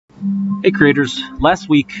Hey creators, last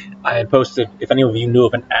week I had posted if any of you knew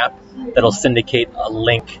of an app that'll syndicate a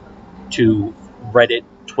link to Reddit,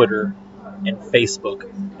 Twitter, and Facebook.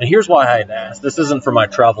 And here's why I had asked. This isn't for my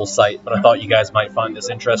travel site, but I thought you guys might find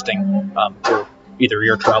this interesting for either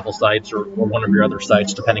your travel sites or one of your other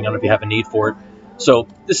sites, depending on if you have a need for it. So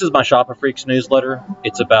this is my Shopper Freaks newsletter.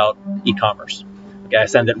 It's about e-commerce. Okay, I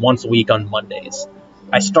send it once a week on Mondays.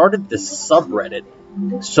 I started this subreddit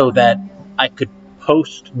so that I could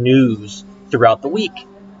post news throughout the week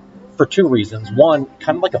for two reasons. One,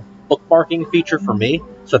 kind of like a bookmarking feature for me.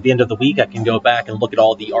 So at the end of the week, I can go back and look at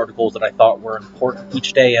all the articles that I thought were important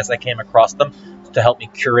each day as I came across them to help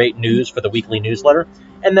me curate news for the weekly newsletter.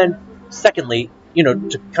 And then secondly,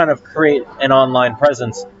 to kind of create an online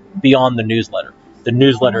presence beyond the newsletter. The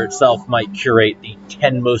newsletter itself might curate the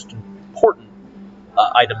 10 most important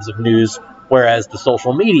items of news, whereas the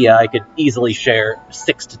social media, I could easily share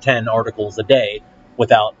 6 to 10 articles a day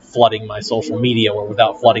without flooding my social media or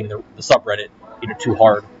without flooding the subreddit too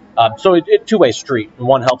hard. So it's a two-way street.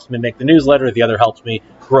 One helps me make the newsletter, the other helps me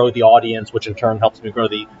grow the audience, which in turn helps me grow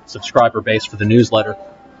the subscriber base for the newsletter.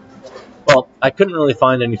 Well, I couldn't really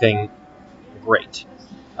find anything great.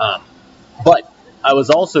 But I was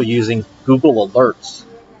also using Google Alerts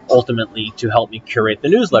ultimately to help me curate the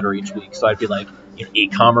newsletter each week. So I'd be like,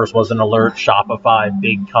 e-commerce was an alert, Shopify,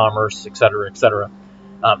 big commerce, etc., etc.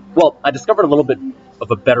 Well, I discovered a little bit of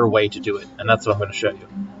a better way to do it, and that's what I'm going to show you.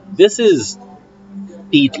 This is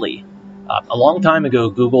Feedly. A long time ago,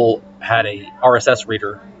 Google had a RSS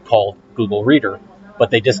reader called Google Reader, but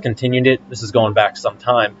they discontinued it. This is going back some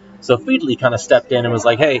time. So Feedly kind of stepped in and was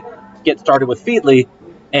like, hey, get started with Feedly,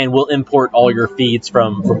 and we'll import all your feeds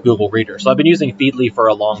from Google Reader. So I've been using Feedly for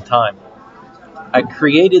a long time. I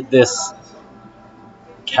created this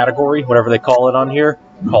category, whatever they call it on here,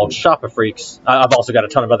 called Shopper Freaks. I've also got a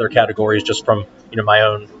ton of other categories just from my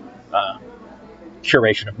own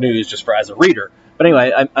curation of news just for as a reader. But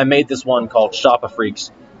anyway, I made this one called Shopper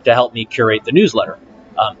Freaks to help me curate the newsletter.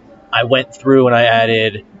 I went through and I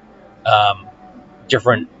added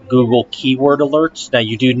different Google keyword alerts. Now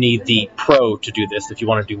you do need the Pro to do this if you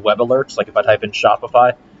want to do web alerts. Like if I type in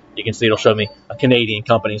Shopify, you can see it'll show me a Canadian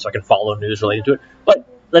company so I can follow news related to it. But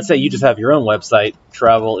let's say you just have your own website,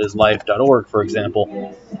 travelislife.org, for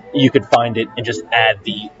example. You could find it and just add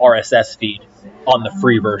the RSS feed on the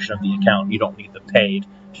free version of the account. You don't need the paid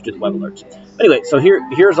to do the web alerts. Anyway, so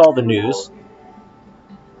here's all the news.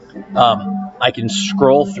 I can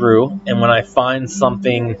scroll through, and when I find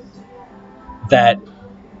something that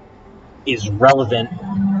is relevant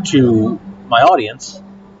to my audience,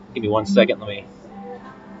 give me 1 second,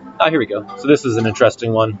 here we go. So this is an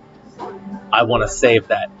interesting one. I want to save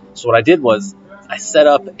that. So what I did was I set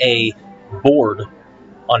up a board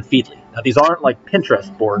on Feedly. Now these aren't like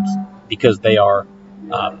Pinterest boards because they are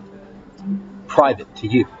private to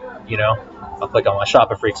you, I'll click on my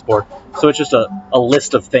Shopper Freaks board. So it's just a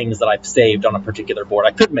list of things that I've saved on a particular board.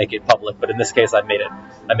 I could make it public, but in this case I made it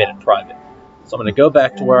private. So I'm going to go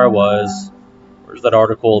back to where I was. Where's that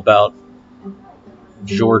article about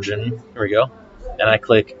Georgian? Here we go. And I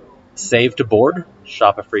click Save to Board,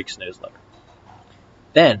 Shopper Freaks newsletter.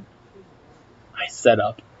 Then I set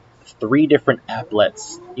up 3 different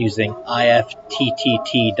applets using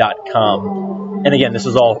IFTTT.com. And again, this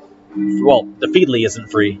is all, well, the Feedly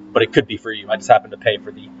isn't free, but it could be for you. I just happen to pay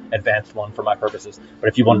for the advanced one for my purposes. But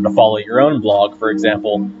if you wanted to follow your own blog, for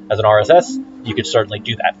example, as an RSS, you could certainly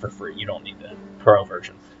do that for free. You don't need the Pro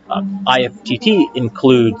version. IFTTT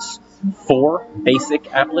includes 4 basic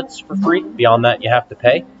applets for free. Beyond that, you have to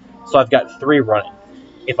pay. So I've got 3 running.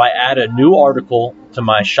 If I add a new article to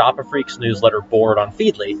my Shopper Freaks newsletter board on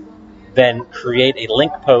Feedly, then create a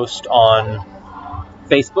link post on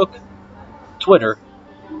Facebook, Twitter,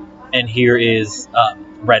 and here is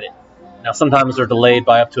Reddit. Now sometimes they're delayed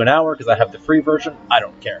by up to an hour because I have the free version. I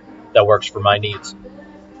don't care. That works for my needs.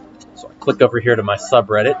 So I click over here to my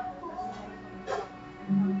subreddit.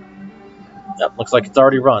 Yep, looks like it's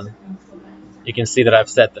already run. You can see that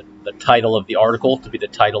I've set the title of the article to be the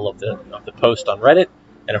title of the post on Reddit.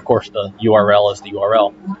 And of course the URL is the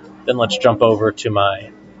URL. Then let's jump over to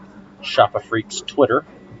my Shopper Freaks Twitter.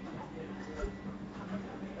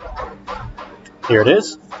 Here it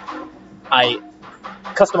is. I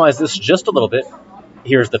customized this just a little bit.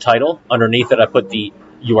 Here's the title. Underneath it I put the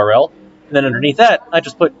URL. And then underneath that I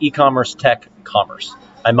just put e-commerce, tech, commerce.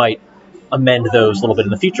 I might amend those a little bit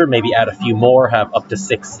in the future, maybe add a few more, have up to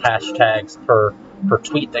 6 hashtags per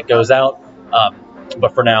tweet that goes out.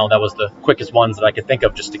 But for now, that was the quickest ones that I could think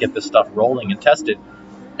of just to get this stuff rolling and tested.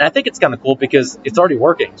 And I think it's kind of cool because it's already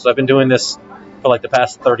working. So I've been doing this for like the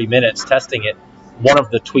past 30 minutes, testing it. One of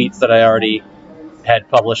the tweets that I already had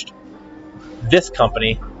published this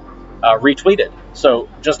company retweeted. So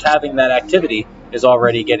just having that activity is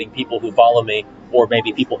already getting people who follow me, or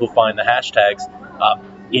maybe people who find the hashtags,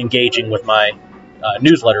 engaging with my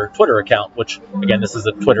newsletter Twitter account, which, again, this is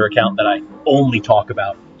a Twitter account that I only talk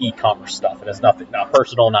about e-commerce stuff. It has nothing, not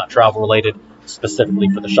personal, not travel related, specifically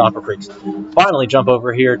for the shopper freaks. Finally, jump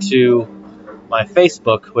over here to my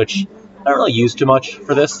Facebook, which I don't really use too much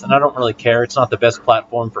for this, and I don't really care. It's not the best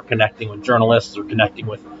platform for connecting with journalists or connecting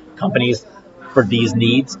with companies for these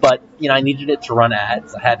needs, but I needed it to run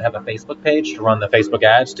ads. I had to have a Facebook page to run the Facebook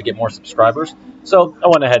ads to get more subscribers. So I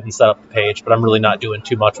went ahead and set up the page, but I'm really not doing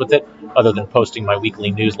too much with it other than posting my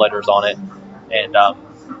weekly newsletters on it. And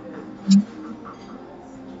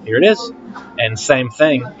here it is. And same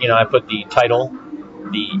thing, I put the title,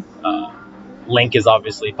 the link is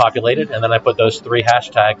obviously populated, and then I put those 3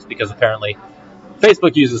 hashtags because apparently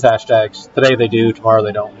Facebook uses hashtags. Today they do, tomorrow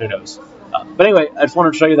they don't, who knows. But anyway, I just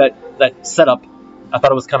wanted to show you that setup. I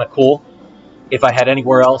thought it was kind of cool. If I had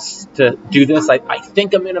anywhere else to do this, I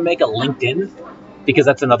think I'm going to make a LinkedIn, because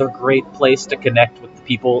that's another great place to connect with the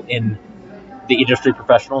people in the industry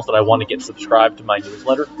professionals that I want to get subscribed to my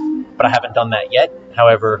newsletter. But I haven't done that yet.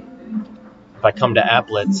 However, if I come to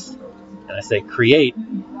applets and I say create,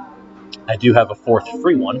 I do have a 4th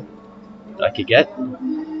free one that I could get.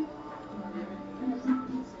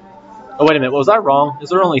 Oh, wait a minute. Was I wrong? Is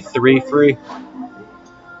there only 3 free?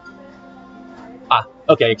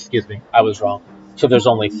 Okay, excuse me. I was wrong. So there's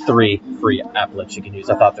only 3 free applets you can use.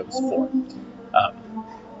 I thought there was 4.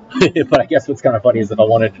 But I guess what's kind of funny is if I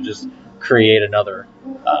wanted to just create another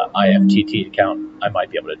IFTTT account, I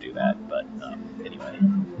might be able to do that. But anyway,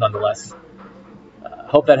 nonetheless,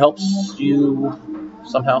 hope that helps you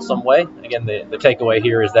somehow, some way. Again, the takeaway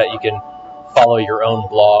here is that you can follow your own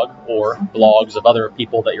blog or blogs of other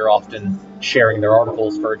people that you're often sharing their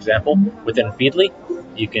articles, for example, within Feedly.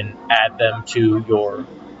 You can add them to your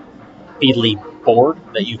Feedly board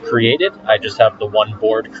that you've created. I just have the one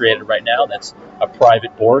board created right now. That's a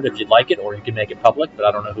private board if you'd like it, or you can make it public, but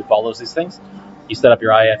I don't know who follows these things. You set up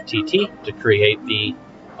your IFTTT to create the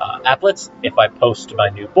applets. If I post to my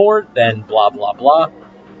new board, then blah, blah, blah.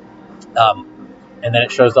 And then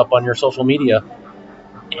it shows up on your social media.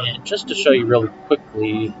 And just to show you really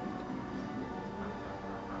quickly,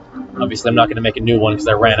 obviously I'm not going to make a new one because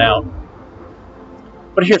I ran out.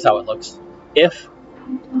 But here's how it looks. If,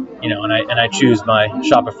 and I choose my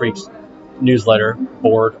Shopper Freaks newsletter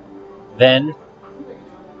board, then,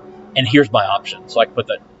 and here's my option. So I can put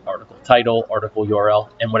the article title, article URL,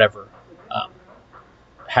 and whatever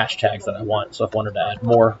hashtags that I want. So if I wanted to add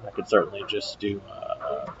more, I could certainly just do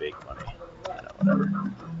big money,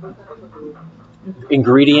 whatever.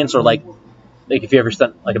 Ingredients, or like if you ever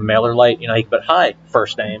sent like a mailer light, you can put hi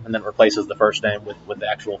first name and then replaces the first name with the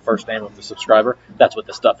actual first name of the subscriber. That's what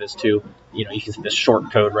this stuff is too. You can see this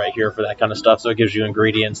short code right here for that kind of stuff. So it gives you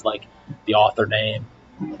ingredients like the author name,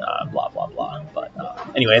 blah, blah, blah. But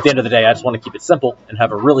anyway, at the end of the day, I just want to keep it simple and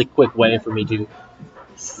have a really quick way for me to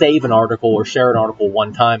save an article or share an article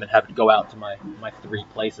one time and have it go out to my 3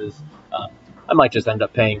 places. I might just end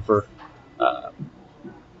up paying for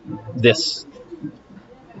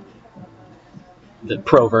the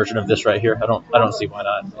pro version of this right here. I don't see why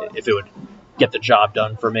not, if it would get the job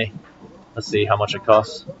done for me. Let's see how much it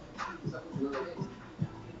costs.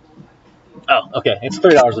 Oh, okay, it's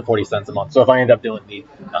 $3.40 a month. So if I end up doing the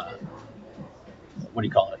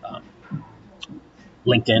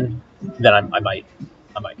LinkedIn, then I might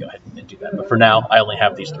go ahead and do that. But for now, I only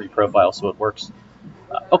have these 3 profiles, so it works.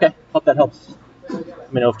 Okay, hope that helps.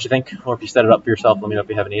 Let me know what you think, or if you set it up for yourself. Let me know if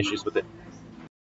you have any issues with it.